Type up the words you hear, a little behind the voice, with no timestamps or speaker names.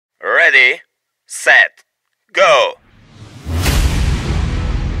Ready, set, go!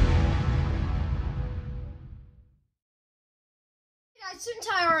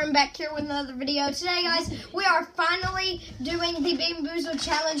 I'm back here with another video. Today, guys, we are finally doing the Being Boozled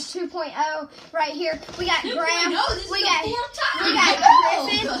Challenge 2.0 right here. We got Graham, we got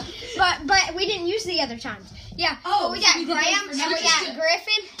Griffin, but we didn't use the other times. Yeah, but we got Graham and we got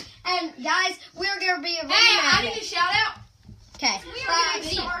Griffin, and guys, we're gonna be a really I need a shout out. Okay, We are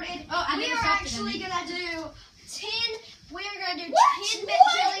getting started. we are actually gonna do 10. We are gonna do 10 bit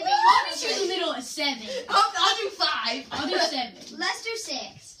jelly beans. I'll be through the middle at 7. I'll do 5. I'll do 7. Let's do 6.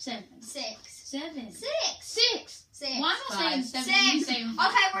 7. 6. 7. 6. 6. 6. Why am I saying 7? 6.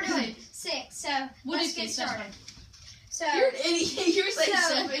 Okay, we're doing 6. So let's get started. So You're an idiot. You were saying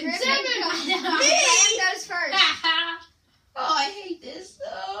 7. Griffin 7. Graham goes first. Oh, I hate this.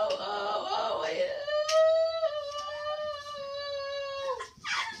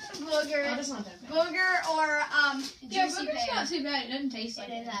 Booger. Oh, that's not that bad. Booger or Yeah, juicy booger's pear. not too bad. It doesn't taste like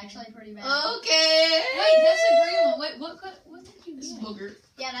It is anything. actually pretty bad. Okay. Wait, that's a green one. Wait, what did you get? Booger.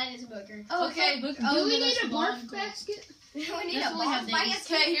 Yeah, that is booger. Oh, okay. Booger. Do we need a barf basket? We need That's a what we have barf these.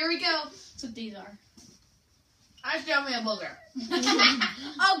 basket. Okay, here we go. That's what these are. I just got me a booger.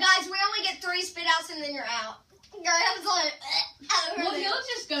 Oh, guys, we only get 3 spit outs and then you're out. Graham's like, Well, he'll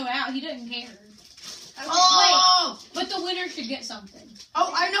just go out. He doesn't care. okay. Oh! But the winner should get something. Oh,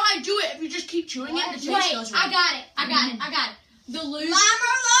 I know how to do it. If you just keep chewing it, the taste Wait, goes I right. got it. I got it. The loser. Lime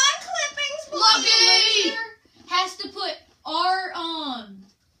lawn clippings, The Lucky. loser has to put our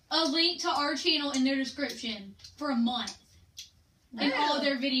a link to our channel in their description for a month. And all of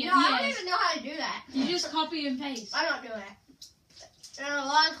their videos. No, I don't Yes. even know how to do that. You just copy and paste. I don't do it.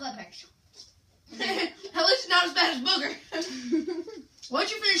 Lawn clippings. At least it's not as bad as booger.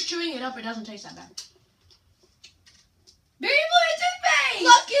 Once you finish chewing it up, it doesn't taste that bad. Very blue toothpaste!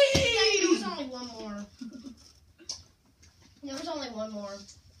 Lucky! There was only one more. There was only one more.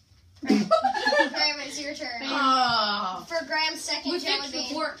 Graham, it's your turn. Oh. For Graham's second We jelly fixed the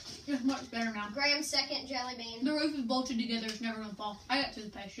bean. fork. It's much better now. Graham's second jelly bean. The roof is bolted together. It's never gonna fall. I got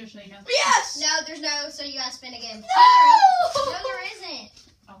toothpaste, just so you know. Yes! No, there's no, so you gotta spin again. No! No, there isn't.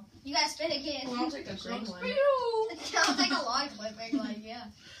 Oh. You gotta spin again. Well, I'll take the green one. I'll take a lawn clipping, like, yeah.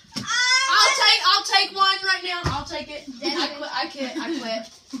 I'll take one right now. I'll take it. Desmond. I quit.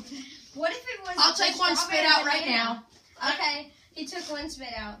 What if it was I'll take one spit out right now. Okay, he took one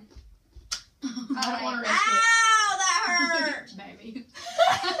spit out. I don't want to risk it. Ow, that hurt. Baby.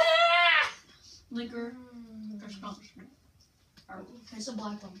 Liquor. It's a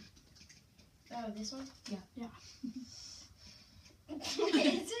black one. Oh, this one? Yeah. What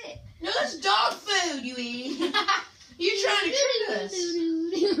is it? No, that's dog food you eat. You trying to trick us.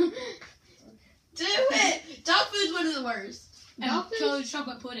 Do it. Dog food's one of the worst. And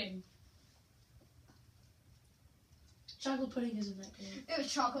chocolate pudding. Chocolate pudding isn't that good. It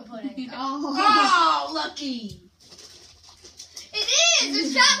was chocolate pudding. Oh, lucky. It is!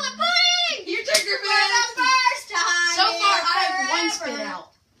 It's chocolate pudding! Your turn, For the first time So far, in I have one forever. spit out.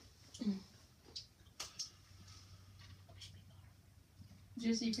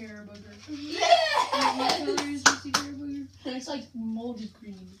 Juicy pear booger. Yeah! What color is juicy pear booger? It's like moldy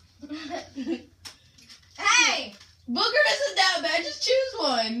green. Hey! Booger isn't that bad. Just choose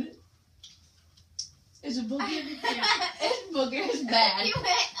one. Is it booger? Yeah. Booger is bad. You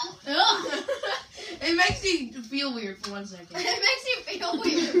went. Ugh. It makes me feel weird for 1 second. It makes you feel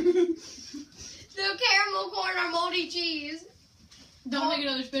weird. The caramel corn or moldy cheese. Don't take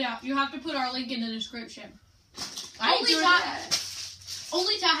another spit out. You have to put our link in the description. I ain't Only doing Ty- that.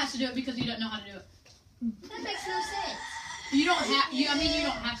 Only Ty has to do it because he doesn't know how to do it. That makes no sense. You don't have. You don't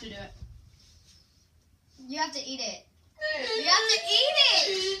have to do it. You have to eat it. You have to eat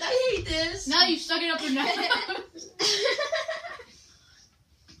it. I hate this. Now you stuck it up your nose.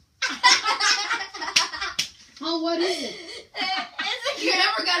 Oh, what is it? It's a You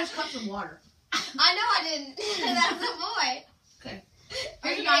never got us cups of water. I know I didn't. That's the point. Okay. Are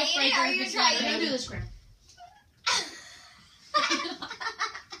Here's you a gonna nice eat it breaker or are if you it's gonna try not to Let eat me it? do this, Graham.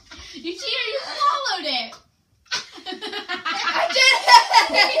 You cheater! You swallowed it. I did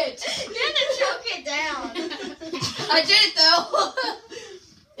it! You have to choke it down. I did it, though.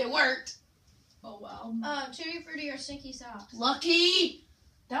 It worked. Oh wow. Tutti Frutti or Stinky Socks? Lucky.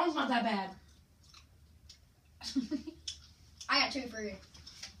 That one's not that bad. I got 2 for you.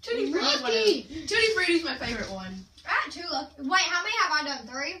 Tutti Frutti. Tutti Frutti's my favorite one. I got 2 lucky. Wait, how many have I done?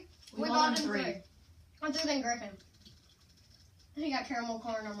 3? We've all done 3. Other than Griffin. He got caramel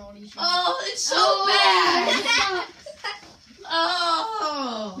corn or moldy cheese. Oh, it's so bad.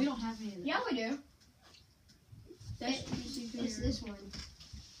 Oh. We don't have any of that. Yeah, we do. That's It's this one.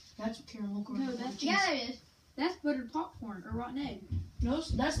 That's caramel corn. No, that's Yeah, it is. That's buttered popcorn or rotten egg. No,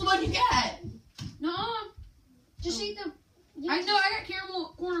 that's the one you got. No, Just eat the. I got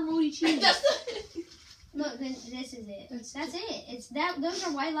caramel corn or moldy cheese. That's the. Look, this is it. That's it. It's that. Those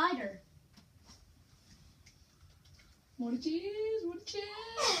are way lighter. What a cheese! What a cheese!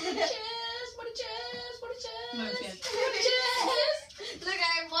 What a cheese! What a cheese! What a cheese! No, it's good. What a cheese! Look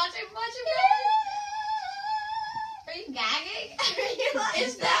at him. Watch him. Are you gagging? Are you like?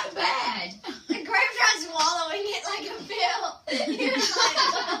 Is that bad? The grape tried swallowing it like a pill. He was like,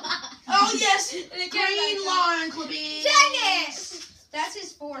 Oh yes! And it Green lawn clippings. dang it! That's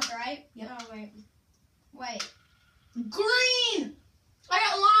his fourth, right? Yep. Oh wait. Green! I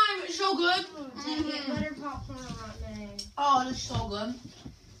got lime. It's so good. Dang it. Butter popcorn or rotten egg. Oh, that's so good.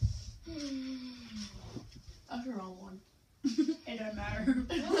 That's the wrong one. It doesn't matter.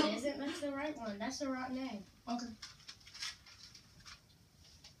 No, it isn't. That's the right one. That's the rotten egg. Okay.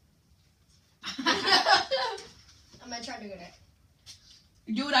 I'm gonna try to do it.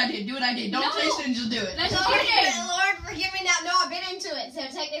 Do what I did. Do what I did. Don't No. taste it and just do it. That's Lord, cheating. Lord, forgive me now. No, I've been into it, so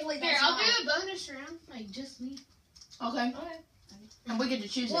technically Here, that's I'll mine. do a bonus round. Like, just me. Okay. Okay. And we get to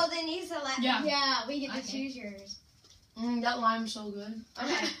choose Well, it. then you select. Yeah. Yeah, we get to Okay. choose yours. That lime's so good.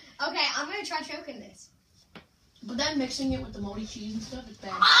 Okay. Okay, I'm gonna try choking this. But then mixing it with the moldy cheese and stuff is bad.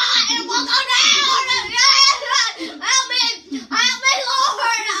 Ah, it will go down! Help me! Help me,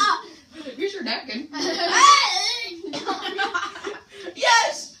 Lord! You're sure napkin. Ah.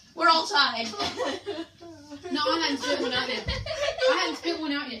 Yes! We're all tied. No, I hadn't spit one out yet. I hadn't spit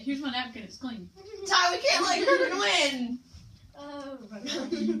one out yet. Here's my napkin. It's clean. Ty, we can't let Ruben win. Oh my God.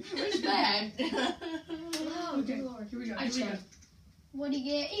 It's bad. Oh, Okay. good Lord. Here we go. I Here we go. tried. What do you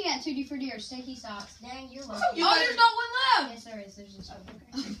get? You got Tutti Frutti or Stinky Socks. Dang, you're lucky. You Oh, guys- there's not one left. Yes, there is. There's just one.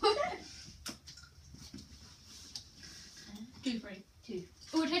 Two, Freddy. Two.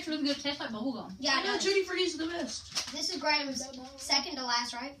 Oh, it tastes really good. It tastes like bubblegum. Yeah, I know no, Tutti Frutti's the best. this is Graham's second to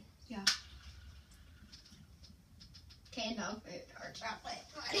last, right? Yeah. Canned dog food or chocolate.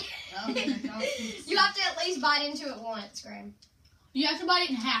 Oh, my God. You have to at least bite into it once, Graham. You have to bite it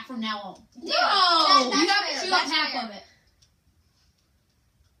in half from now on. No! You have to chew up That's half fair. of it.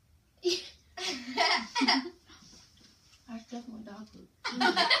 That's definitely dog food.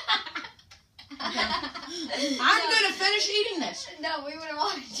 I'm gonna finish eating this. No, we would have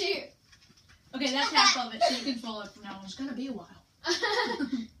watched you. Okay, that's half of it, so you can swallow it from now on. It's gonna be a while.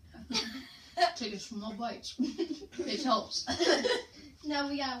 Taking small bites. It helps. No,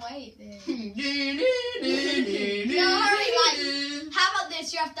 we gotta wait then. No, hurry, How about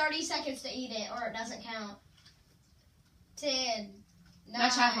this? You have 30 seconds to eat it, or it doesn't count. 10. 9,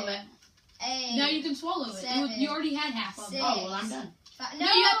 That's half of it. 8. Now you can swallow it. Seven, You already had half of it. six. Oh, well, I'm done. 5.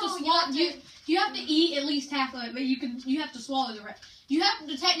 No, you have to swallow. you You have to eat at least half of it, but you have to swallow the rest. You have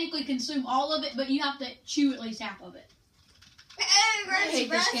to technically consume all of it, but you have to chew at least half of it. Graham's hate this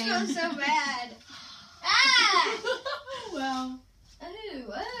breath game. smells so bad. Ah! Well, Ooh, ooh, ooh.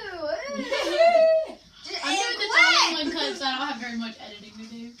 Just I'm eat doing the quick. tiny one because I don't have very much editing to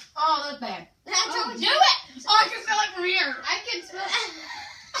do. Oh, that's bad. That's Oh, what do you it! Oh, I can smell it from here. I can smell.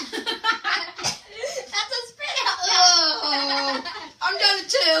 That's a spit out. Oh, I'm down to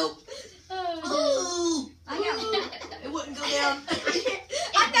 2. Oh. Ooh. I got It wouldn't go down. That's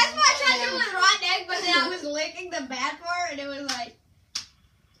what I tried to do with rotten egg, but then I was licking the bad part, and it was like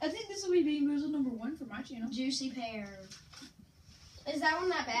I think this will be Being Boozled #1 for my channel. juicy pear. Is that one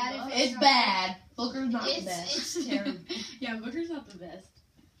that bad? If It's bad. Booker's not the best. It's terrible. Yeah, Booker's not the best.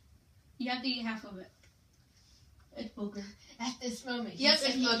 You have to eat half of it. It's Booker. At this moment, Yep, he said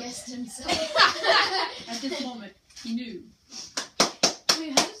it's he good. guessed himself. At this moment, he knew. Wait,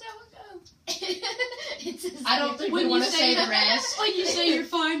 how does that one go? It's his I don't think When we you want to say say the rest. Like you say you're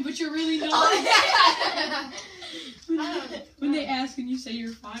fine, but you're really not. Oh, When they ask and you say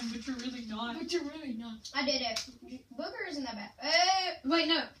you're fine, but you're really not. But you're really not. I did it. Booger isn't that bad. Wait,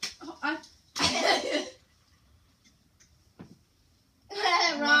 no. I,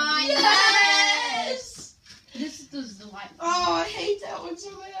 Right. Yes! this is delightful. Oh, I hate that one so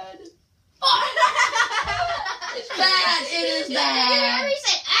bad. It's bad. It is You bad. already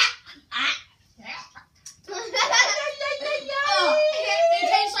said Oh, it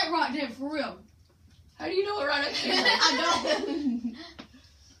tastes like rotten egg, for real. How do you know what right tastes like? I don't.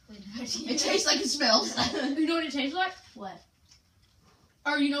 It tastes like it smells. You know what it tastes like? What?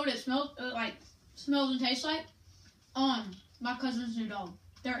 Or you know what it smells smells and tastes like? My cousin's new dog.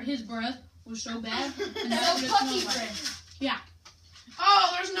 His breath was so bad, and that's what it smells like.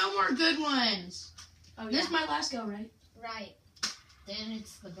 Oh, there's no more good ones. Oh This is my last go, right? right. Then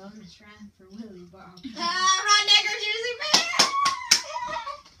it's the bonus round for Willy Bob. Rotten egg or juicy pear.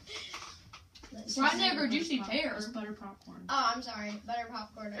 Right never juicy pear. It's butter popcorn. Oh, I'm sorry. Butter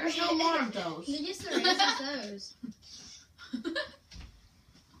popcorn. There's no more of those. Yes, there is. It's those.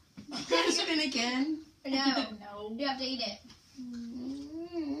 Can I spin again? No. No. You have to eat it.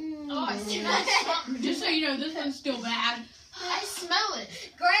 Oh, I smell it. Just so you know, this one's still bad. I smell it.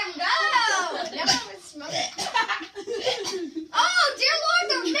 Graham, go! No one would smell it. Oh, dear Lord,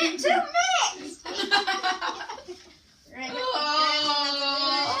 they're too mixed! Graham,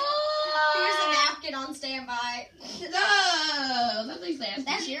 here's a napkin on standby. No, that thing's nasty.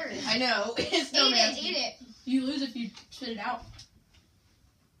 That's yours. I know. It's so Eat nasty. it, eat it. You lose if you spit it out.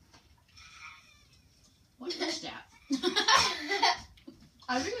 What's this that?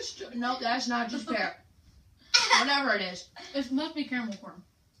 I think it's nope. That's not just pear. Whatever it is, It must be caramel corn.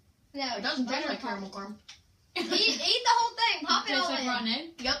 No, it doesn't taste butter like pop- caramel corn. Eat the whole thing. Pop it Tastes all like in. rotten egg.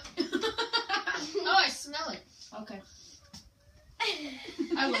 Yep. Oh, I smell it. Okay.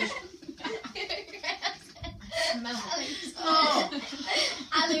 I wish. Smell it. Oh.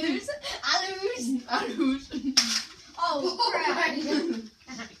 I lose. I lose. Oh, crap.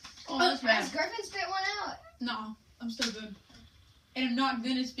 Oh, that's bad. Has Griffin spit one out? No, I'm still good. And I'm not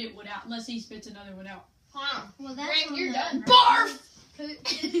gonna spit one out unless he spits another one out. Huh. Well, that's Graham, on you're the- done. Barf! Barf!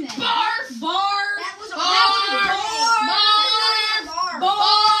 Barf! Barf! That was a Barf! Barf!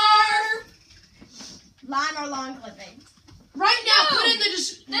 Barf! Lime or lawn clippings? Right now, put in the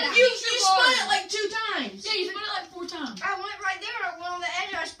That's you extra spun barf. it like 2 times. Yeah, you spit it like 4 times. I went right there. I went on the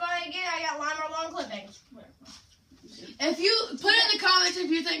edge. I spun it again. I got lime or lawn clippings. If you put in the comments if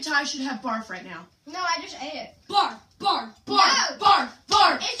you think Ty should have barf right now. No, I just ate it. Barf! Barf! Barf! No. Barf!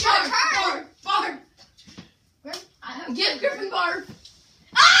 Barf! It's your barf, turn. Barf! Griffin, I Barf! hope Give Griffin barf.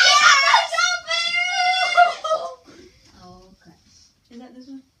 Ah! Oh, okay. Is that this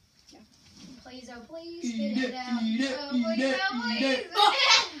one? Please, oh please, Eat spit it, it out. eat it, Oh, eat please, it, oh, eat please. it.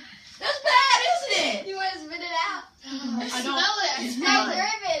 That's bad, isn't it? You want to spit it out? I don't- smell it. I It's smell Hey, it.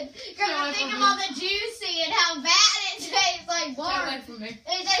 Griffin, Sorry, think for of me. all the juicy and how bad it tastes like Stay barf. away from me.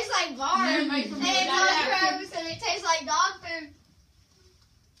 It tastes like barf. Stay away from And me. it's Got all that. gross and it tastes like dog food.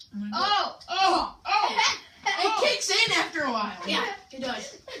 I'm gonna go- Oh! Oh! Oh! It kicks in after a while. Yeah. It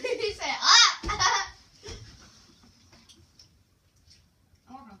does. He said, ah!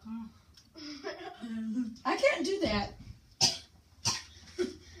 I can't do that.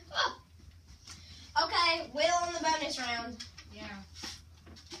 Okay, Will on the bonus round. Yeah.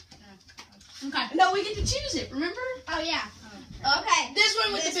 Okay. No, we get to choose it, remember? Oh, yeah. Okay. This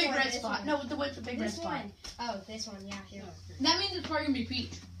one with This the big one, red this spot. one. No, with the big red This spot. one. Oh, this one, yeah. Here. That means it's probably gonna be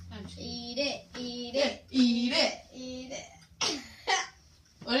peach. Eat it, eat Yeah, it, eat it. eat it.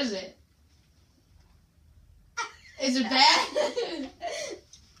 What is it? Is it bad?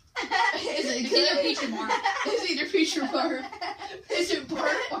 Is it It's good? either peach or barf. It's either peach or barf. Is it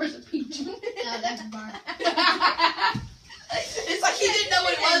barf or is it peach? No, that's barf. It's like he didn't know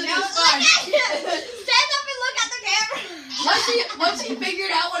what it was and it was fine. Stand up and look at the camera. Once he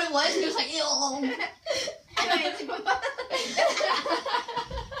figured out what it was, he was like, ew. Anyways, I'm gonna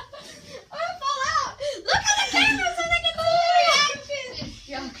fall out. Look at the camera so they can see the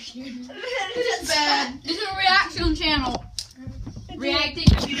reaction. It's bad. This is a reaction channel. Reacting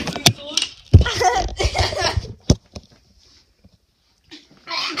to the Boozled.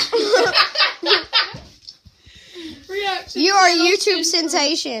 Reaction. You are a YouTube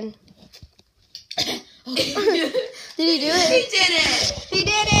sensation. Did he do it? He did it. He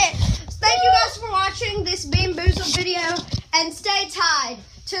did it. Thank you guys for watching this Bean Boozled video, and stay tied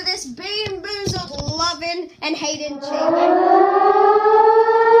to this Bean Boozled loving and hating channel.